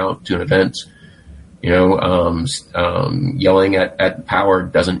coming out to an event, yelling at power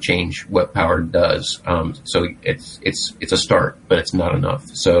doesn't change what power does. So it's a start, but it's not enough.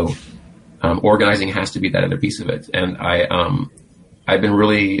 So, organizing has to be that other piece of it. And I've been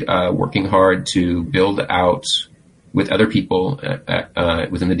really, working hard to build out with other people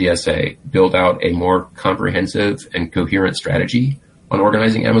within the DSA, build out a more comprehensive and coherent strategy on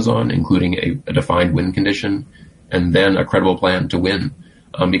organizing Amazon, including a defined win condition, and then a credible plan to win.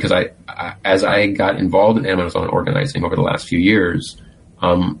 Because as I got involved in Amazon organizing over the last few years,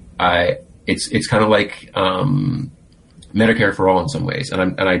 it's kind of like Medicare for all in some ways,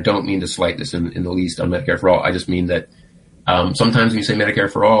 and I don't mean to slight this in the least on Medicare for all. I just mean that sometimes when you say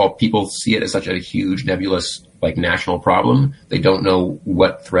Medicare for all, people see it as such a huge nebulous, like, national problem. They don't know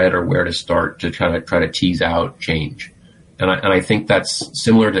what thread or where to start to try to tease out change. And I think that's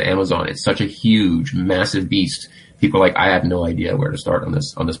similar to Amazon. It's such a huge, massive beast. People are like, I have no idea where to start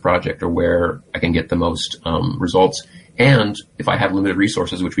on this project, or where I can get the most results. And if I have limited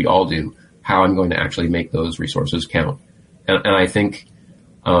resources, which we all do, how I'm going to actually make those resources count. And I think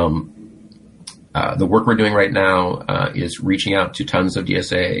the work we're doing right now is reaching out to tons of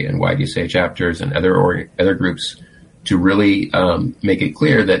DSA and YDSA chapters and other groups to really make it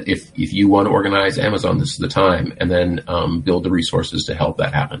clear that if you want to organize Amazon, this is the time, and then build the resources to help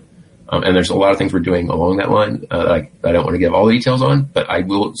that happen. And there's a lot of things we're doing along that line that I don't want to give all the details on, but I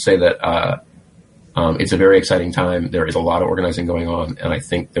will say that it's a very exciting time. There is a lot of organizing going on, and I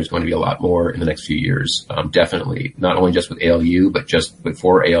think there's going to be a lot more in the next few years. Definitely, not only just with ALU, but just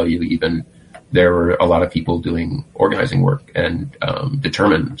before ALU even, there were a lot of people doing organizing work and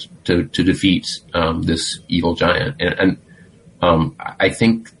determined to defeat this evil giant. And I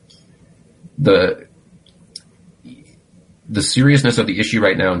think the seriousness of the issue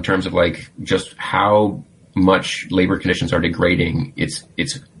right now in terms of, like, just how much labor conditions are degrading, it's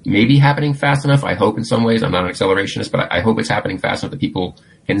maybe happening fast enough. I hope in some ways, I'm not an accelerationist, but I hope it's happening fast enough that people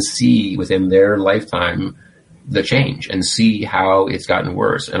can see within their lifetime the change and see how it's gotten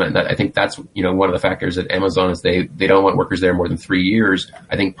worse. And I think that's, one of the factors at Amazon is they don't want workers there more than 3 years.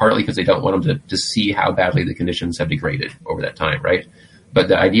 I think partly because they don't want them to see how badly the conditions have degraded over that time, right? But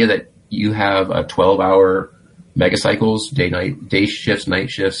the idea that you have a 12-hour megacycles, day shifts, night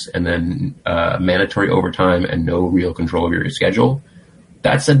shifts, and then mandatory overtime and no real control over your schedule,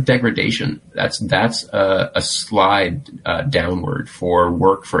 that's a degradation. That's a slide downward for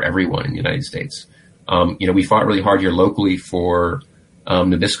work for everyone in the United States. We fought really hard here locally for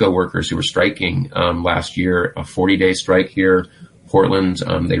Nabisco workers who were striking last year, a 40-day strike here. Portland,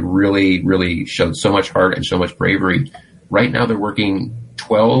 they really, really showed so much heart and so much bravery. Right now they're working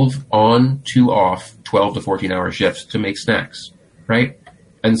 12 on, 2 off, 12 to 14-hour shifts to make snacks, right?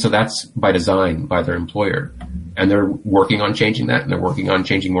 And so that's by design by their employer. And they're working on changing that, and they're working on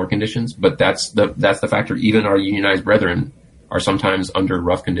changing more conditions. But that's the factor. Even our unionized brethren are sometimes under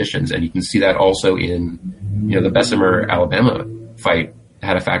rough conditions. And you can see that also in, the Bessemer, Alabama fight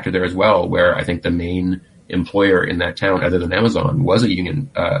had a factor there as well, where I think the main employer in that town, other than Amazon, was a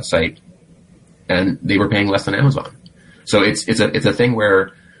union site, and they were paying less than Amazon. So it's a thing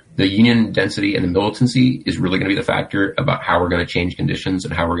where the union density and the militancy is really going to be the factor about how we're going to change conditions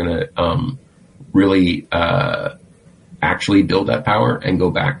and how we're going to really actually build that power and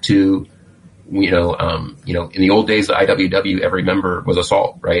go back to, in the old days, the IWW, every member was a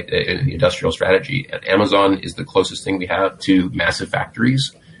SALT, right, in the industrial strategy. And Amazon is the closest thing we have to massive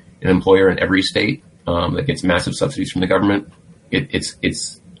factories, an employer in every state that gets massive subsidies from the government.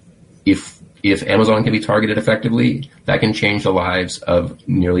 If Amazon can be targeted effectively, that can change the lives of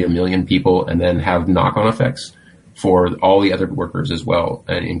nearly 1 million people and then have knock-on effects for all the other workers as well,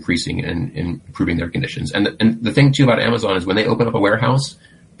 and increasing and improving their conditions. And the thing too about Amazon is when they open up a warehouse,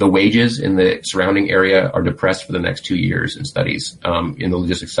 the wages in the surrounding area are depressed for the next 2 years in studies in the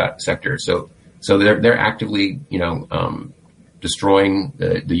logistics sector. So they're actively, destroying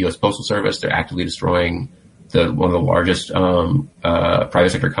the U.S. Postal Service. They're actively destroying one of the largest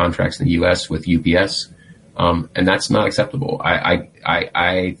private sector contracts in the U.S. with UPS, and that's not acceptable.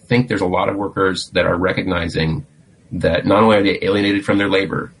 I think there's a lot of workers that are recognizing that not only are they alienated from their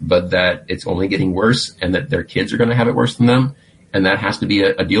labor, but that it's only getting worse, and that their kids are going to have it worse than them, and that has to be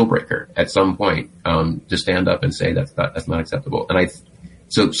a deal breaker at some point to stand up and say that's not acceptable. And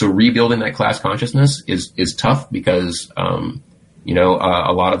so rebuilding that class consciousness is tough because a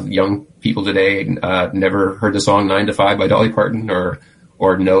lot of young people today never heard the song 9 to 5 by Dolly Parton or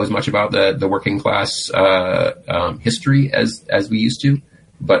know as much about the working class history as we used to.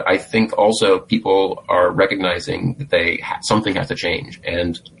 But I think also people are recognizing that something has to change.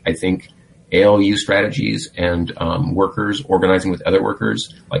 And I think ALU strategies and workers organizing with other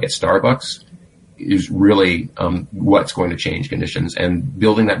workers, like at Starbucks, is really what's going to change conditions, and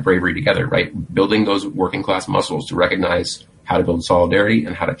building that bravery together, right? Building those working class muscles to recognize how to build solidarity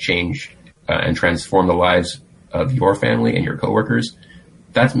and how to change and transform the lives of your family and your coworkers.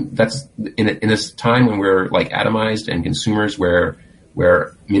 That's in this time when we're like atomized and consumers, where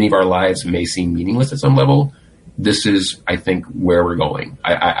many of our lives may seem meaningless at some level. This is, I think, where we're going.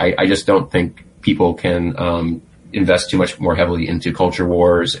 I just don't think people can invest too much more heavily into culture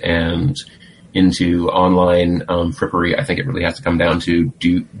wars and into online frippery. I think it really has to come down to,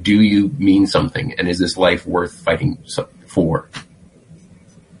 do you mean something, and is this life worth fighting for?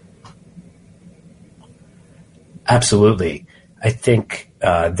 Absolutely. I think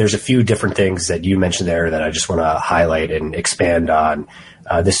there's a few different things that you mentioned there that I just want to highlight and expand on.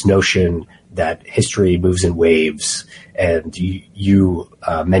 This notion that history moves in waves, and you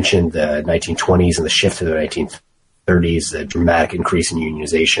mentioned the 1920s and the shift to the 1930s, the dramatic increase in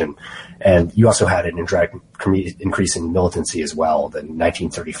unionization. And you also had an indirect increase in militancy as well, the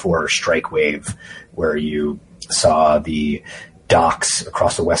 1934 strike wave, where you saw the docks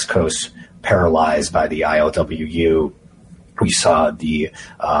across the West Coast paralyzed by the ILWU. We saw the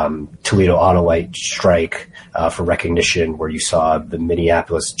Toledo Autolite strike for recognition, where you saw the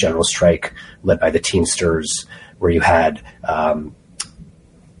Minneapolis general strike led by the Teamsters, where you had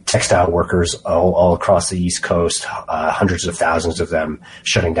textile workers all across the East Coast, hundreds of thousands of them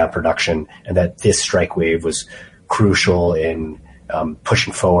shutting down production, and that this strike wave was crucial in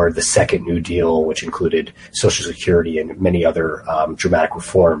pushing forward the Second New Deal, which included Social Security and many other dramatic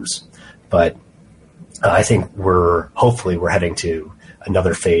reforms. But I think we're heading to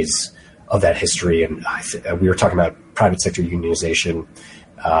another phase of that history, and we were talking about private sector unionization,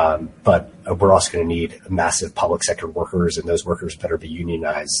 but we're also going to need massive public sector workers, and those workers better be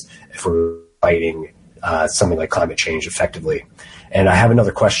unionized if we're fighting something like climate change effectively. And I have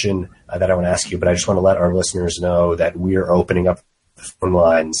another question that I want to ask you, but I just want to let our listeners know that we are opening up the phone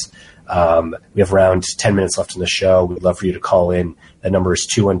lines. We have around 10 minutes left in the show. We'd love for you to call in. That number is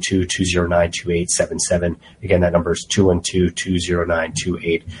 212-209-2877. Again, that number is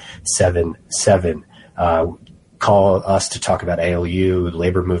 212-209-2877. Call us to talk about ALU, the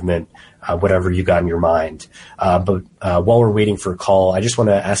labor movement, whatever you got in your mind. But while we're waiting for a call, I just want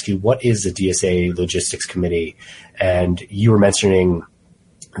to ask you, what is the DSA Logistics Committee? And you were mentioning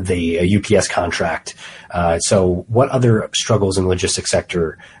the UPS contract. So what other struggles in the logistics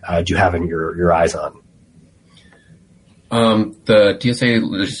sector do you have in your eyes on? The TSA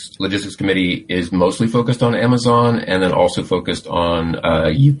Logistics Committee is mostly focused on Amazon, and then also focused on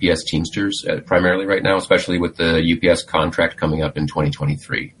UPS Teamsters primarily right now, especially with the UPS contract coming up in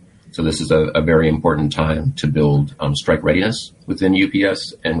 2023. So this is a very important time to build strike readiness within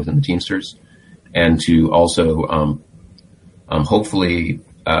UPS and within the Teamsters, and to also hopefully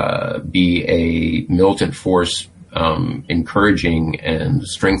be a militant force encouraging and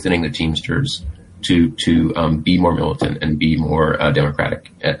strengthening the Teamsters to be more militant and be more democratic,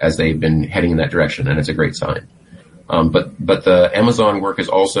 as they've been heading in that direction, and it's a great sign. But the Amazon work is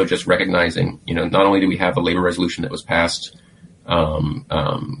also just recognizing, not only do we have a labor resolution that was passed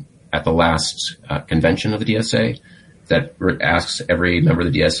at the last convention of the DSA that asks every member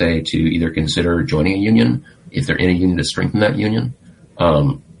of the DSA to either consider joining a union, if they're in a union, to strengthen that union,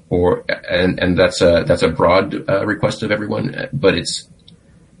 and that's a broad request of everyone, but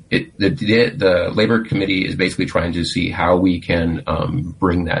the Labor Committee is basically trying to see how we can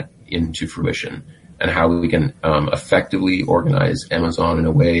bring that into fruition, and how we can effectively organize Amazon in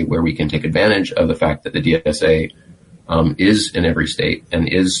a way where we can take advantage of the fact that the DSA is in every state and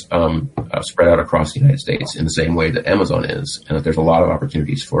is spread out across the United States in the same way that Amazon is, and that there's a lot of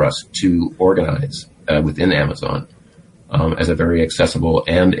opportunities for us to organize within Amazon as a very accessible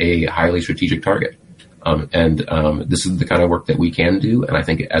and a highly strategic target. This is the kind of work that we can do, and I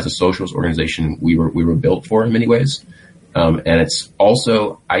think as a socialist organization, we were built for in many ways. And it's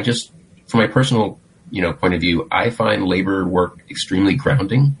also, from my personal point of view, I find labor work extremely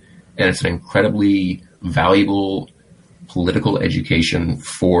grounding, and it's an incredibly valuable political education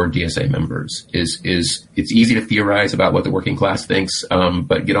for DSA members. It's easy to theorize about what the working class thinks,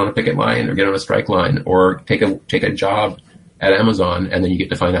 but get on a picket line or get on a strike line or take a job at Amazon, and then you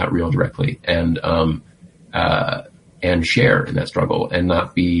get to find out real directly and share in that struggle, and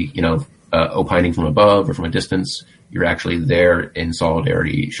not be opining from above or from a distance. You're actually there in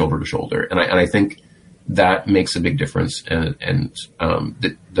solidarity, shoulder to shoulder, and I think that makes a big difference. And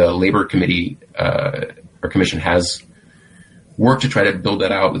the Labor Committee or Commission has work to try to build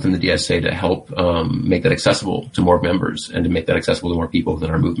that out within the DSA to help make that accessible to more members and to make that accessible to more people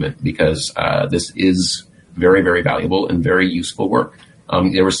within our movement, because this is very, very valuable and very useful work.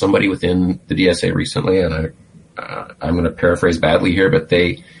 There was somebody within the DSA recently, and I'm going to paraphrase badly here, but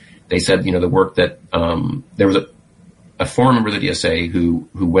they said, the work that there was a former member of the DSA who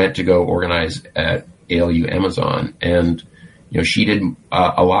went to go organize at ALU Amazon, and she did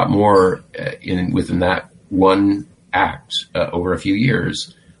a lot more within that one act over a few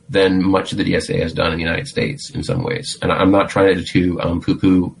years than much of the DSA has done in the United States in some ways. And I'm not trying to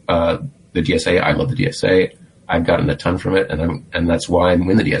poo-poo the DSA. I love the DSA. I've gotten a ton from it, and that's why I'm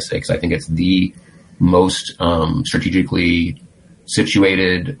in the DSA, because I think it's the most strategically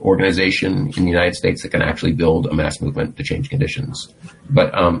situated organization in the United States that can actually build a mass movement to change conditions.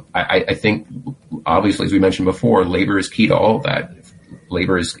 But I think, obviously, as we mentioned before, labor is key to all of that.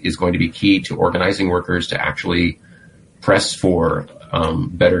 Labor is going to be key to organizing workers to actually press for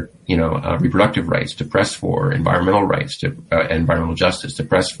better, reproductive rights, to press for environmental rights, to environmental justice, to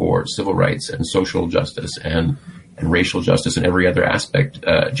press for civil rights and social justice and racial justice and every other aspect,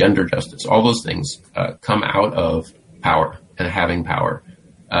 gender justice. All those things come out of power and having power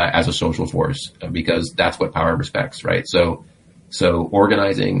as a social force, because that's what power respects, right? So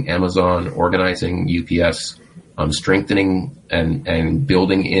organizing Amazon, organizing UPS, strengthening and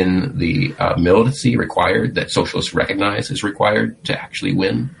building in the militancy required that socialists recognize is required to actually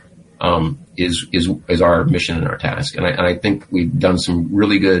win is our mission and our task. And I think we've done some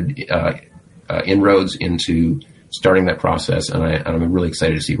really good inroads into starting that process, and I'm really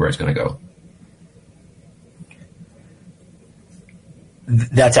excited to see where it's going to go.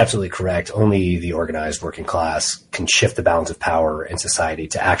 That's absolutely correct. Only the organized working class can shift the balance of power in society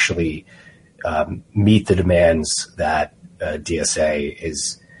to actually meet the demands that DSA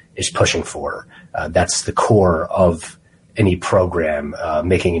is pushing for. That's the core of any program,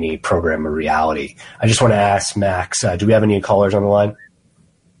 making any program a reality. I just want to ask Max, do we have any callers on the line?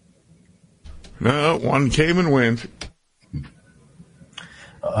 No, one came and went.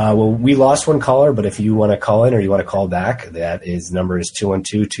 Well, we lost one caller, but if you want to call in or you want to call back, number is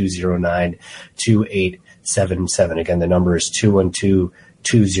 212-209-2877. Again, the number is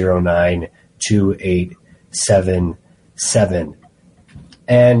 212-209-2877.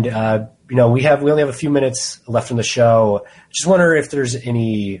 And, we only have a few minutes left in the show. Just wonder if there's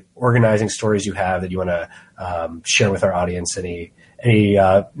any organizing stories you have that you want to share with our audience, maybe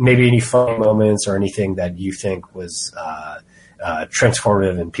any funny moments or anything that you think was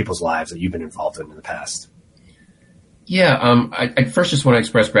transformative in people's lives that you've been involved in the past. Yeah, I first just want to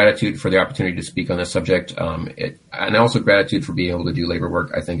express gratitude for the opportunity to speak on this subject, and also gratitude for being able to do labor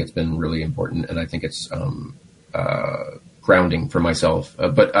work. I think it's been really important, and I think it's grounding for myself.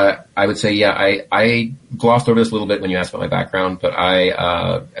 But I would say, I glossed over this a little bit when you asked about my background, but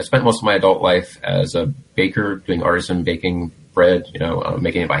I spent most of my adult life as a baker, doing artisan baking bread,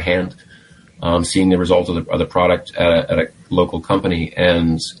 making it by hand, seeing the results of the product at a local company.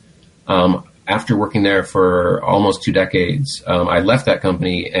 And after working there for almost 2 decades, I left that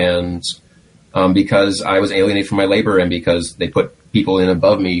company, and because I was alienated from my labor and because they put people in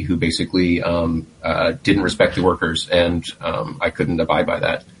above me who basically didn't respect the workers, and I couldn't abide by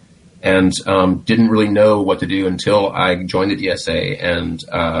that, and didn't really know what to do until I joined the DSA. And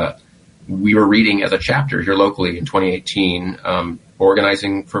we were reading as a chapter here locally in 2018, No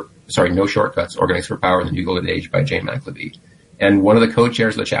Shortcuts, Organizing for Power in the New Gilded Age by Jane McLevy. And one of the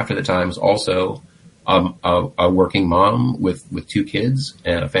co-chairs of the chapter at the time was also a working mom with 2 kids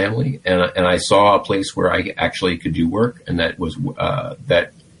and a family. And I saw a place where I actually could do work, and that was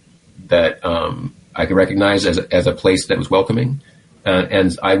that I could recognize as a place that was welcoming.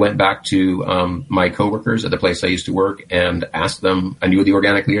 And I went back to my coworkers at the place I used to work and asked them, I knew the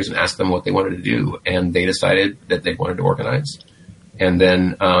organic leaders, and asked them what they wanted to do. And they decided that they wanted to organize. And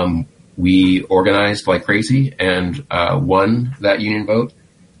then we organized like crazy and won that union vote,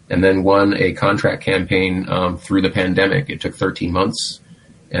 and then won a contract campaign through the pandemic. It took 13 months,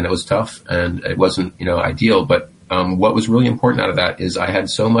 and it was tough, and it wasn't ideal. But what was really important out of that is I had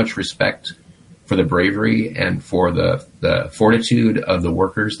so much respect for the bravery and for the fortitude of the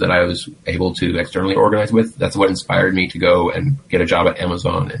workers that I was able to externally organize with. That's what inspired me to go and get a job at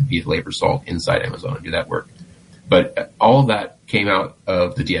Amazon and be a labor salt inside Amazon and do that work. But all of that came out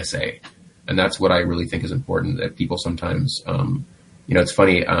of the DSA, and that's what I really think is important. That people sometimes, it's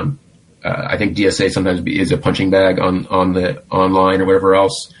funny. I think DSA sometimes is a punching bag on the online or whatever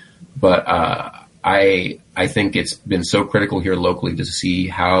else. But I think it's been so critical here locally to see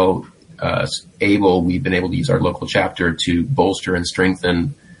how we've been able to use our local chapter to bolster and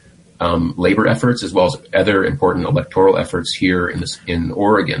strengthen labor efforts as well as other important electoral efforts here in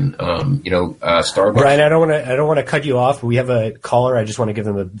Oregon. Starbucks. Brian, I don't want to cut you off. We have a caller. I just want to give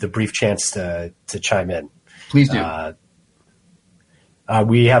them the brief chance to chime in. Please do.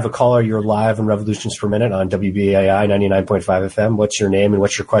 We have a caller. You're live on Revolutions Per Minute on WBAI 99.5 FM. What's your name and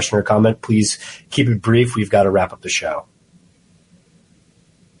what's your question or comment? Please keep it brief. We've got to wrap up the show.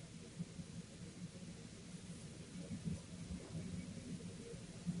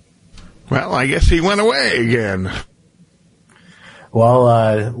 Well, I guess he went away again.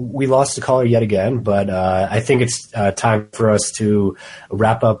 Well, we lost the caller yet again, but I think it's time for us to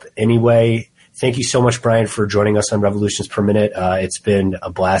wrap up anyway. Thank you so much, Brian, for joining us on Revolutions Per Minute. It's been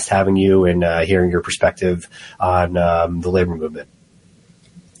a blast having you and hearing your perspective on the labor movement.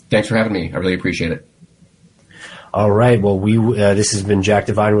 Thanks for having me. I really appreciate it. All right. Well, this has been Jack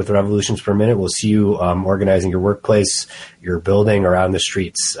Devine with Revolutions Per Minute. We'll see you organizing your workplace, your building, or on the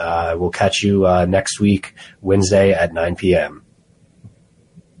streets. We'll catch you next week, Wednesday at 9 p.m.